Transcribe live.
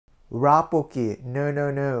Rabokki. No,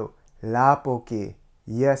 no, no. Rabokki.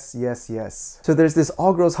 Yes, yes, yes. So there's this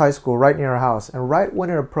all-girls high school right near our house, and right when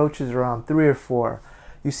it approaches around 3 or 4,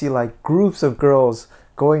 you see like groups of girls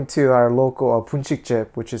going to our local bunshik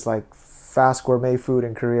chip, which is like fast gourmet food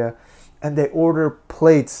in Korea, and they order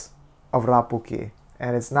plates of rabokki.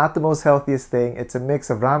 And it's not the most healthiest thing. It's a mix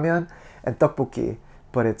of ramen and tteokbokki,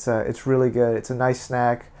 but it's really good. It's a nice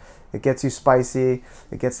snack. It gets you spicy,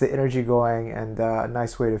 it gets the energy going, and a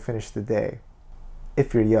nice way to finish the day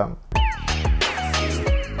if you're young.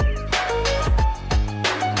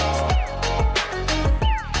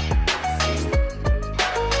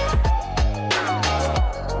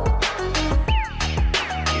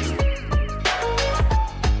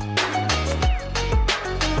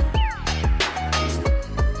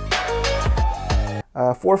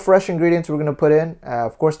 Four fresh ingredients we're going to put in.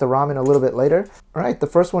 Of course, the ramen a little bit later. All right, the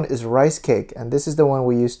first one is rice cake, and this is the one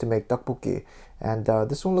we use to make tteokbokki. And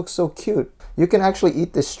this one looks so cute. You can actually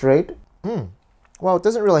eat this straight. Well, it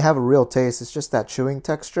doesn't really have a real taste. It's just that chewing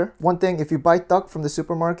texture. One thing, if you buy tteok from the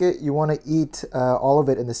supermarket, you want to eat all of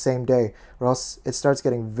it in the same day, or else it starts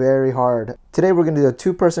getting very hard. Today, we're going to do a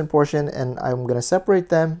 2-person portion, and I'm going to separate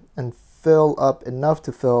them and fill up enough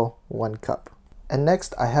to fill 1 cup. And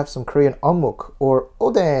next, I have some Korean ummuk or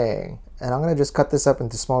odeng. And I'm gonna just cut this up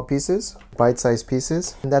into small pieces, bite-sized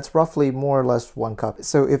pieces. And that's roughly more or less 1 cup.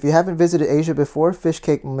 So if you haven't visited Asia before, fish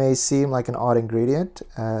cake may seem like an odd ingredient.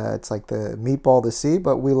 It's like the meatball of the sea,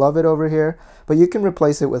 but we love it over here. But you can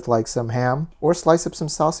replace it with like some ham or slice up some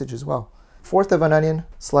sausage as well. 1/4 of an onion,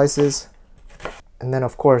 slices. And then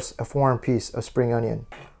of course, a 4 piece of spring onion.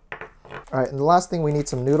 All right, and the last thing, we need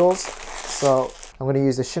some noodles. So I'm gonna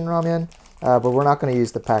use the shin ramen. But we're not going to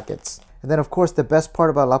use the packets. And then of course the best part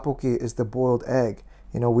about rabokki is the boiled egg.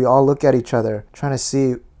 You know, we all look at each other trying to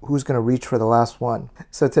see who's going to reach for the last one.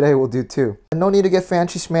 So today we'll do 2. And no need to get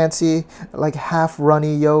fancy schmancy, like half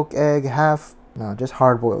runny yolk egg, half, no, just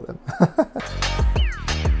hard boil them.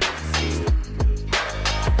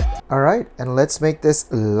 All right, and let's make this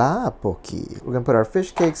rabokki. We're going to put our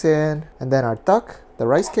fish cakes in, and then our tteok, the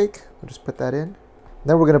rice cake, we'll just put that in.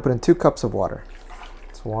 Then we're going to put in 2 cups of water.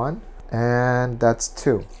 That's 1. And that's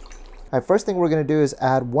 2. All right, first thing we're going to do is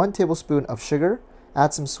add 1 tablespoon of sugar,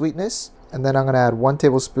 add some sweetness, and then I'm going to add 1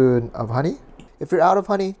 tablespoon of honey. If you're out of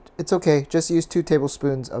honey, it's okay. Just use 2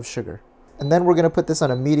 tablespoons of sugar. And then we're going to put this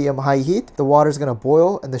on a medium-high heat. The water is going to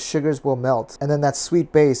boil and the sugars will melt. And then that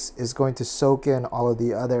sweet base is going to soak in all of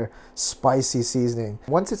the other spicy seasoning.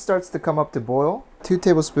 Once it starts to come up to boil, 2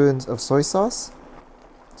 tablespoons of soy sauce.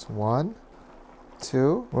 That's 1,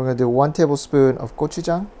 2. We're going to do 1 tablespoon of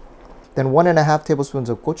gochujang. Then 1.5 tablespoons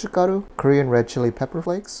of gochugaru, Korean red chili pepper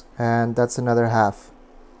flakes, and that's another half.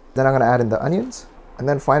 Then I'm going to add in the onions, and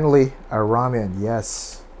then finally our ramen.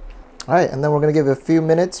 Yes. All right, and then we're going to give it a few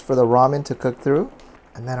minutes for the ramen to cook through,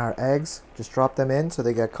 and then our eggs, just drop them in so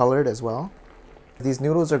they get colored as well. These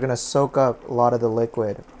noodles are going to soak up a lot of the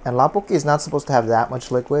liquid, and rabokki is not supposed to have that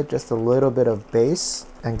much liquid, just a little bit of base.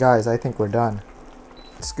 And guys, I think we're done.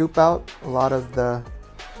 Scoop out a lot of the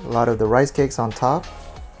rice cakes on top.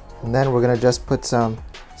 And then we're gonna just put some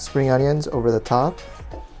spring onions over the top.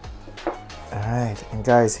 All right, and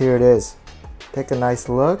guys, here it is. Take a nice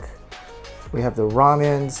look. We have the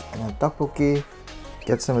ramens and the tteokbokki.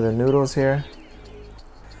 Get some of the noodles here.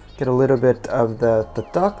 Get a little bit of the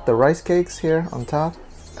tteok, the rice cakes here on top.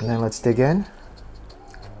 And then let's dig in.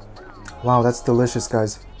 Wow, that's delicious,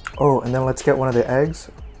 guys. Oh, and then let's get one of the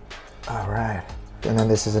eggs. All right. And then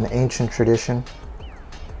this is an ancient tradition.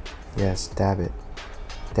 Yes, dab it.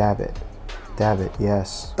 Dab it. Dab it,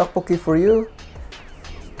 yes. Tteokbokki for you.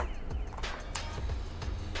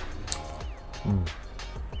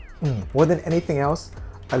 More than anything else,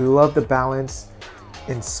 I love the balance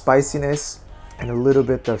in spiciness and a little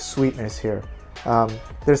bit of sweetness here.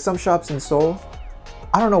 There's some shops in Seoul,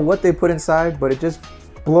 I don't know what they put inside, but it just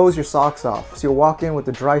blows your socks off. So you'll walk in with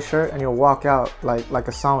a dry shirt and you'll walk out like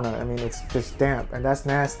a sauna. I mean, it's just damp and that's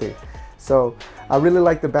nasty. So I really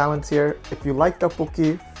like the balance here. If you like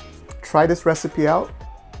tteokbokki, try this recipe out,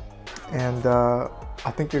 and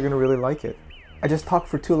I think you're gonna really like it. I just talked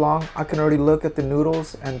for too long. I can already look at the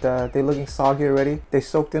noodles, and they're looking soggy already. They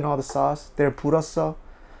soaked in all the sauce. They're buraseo.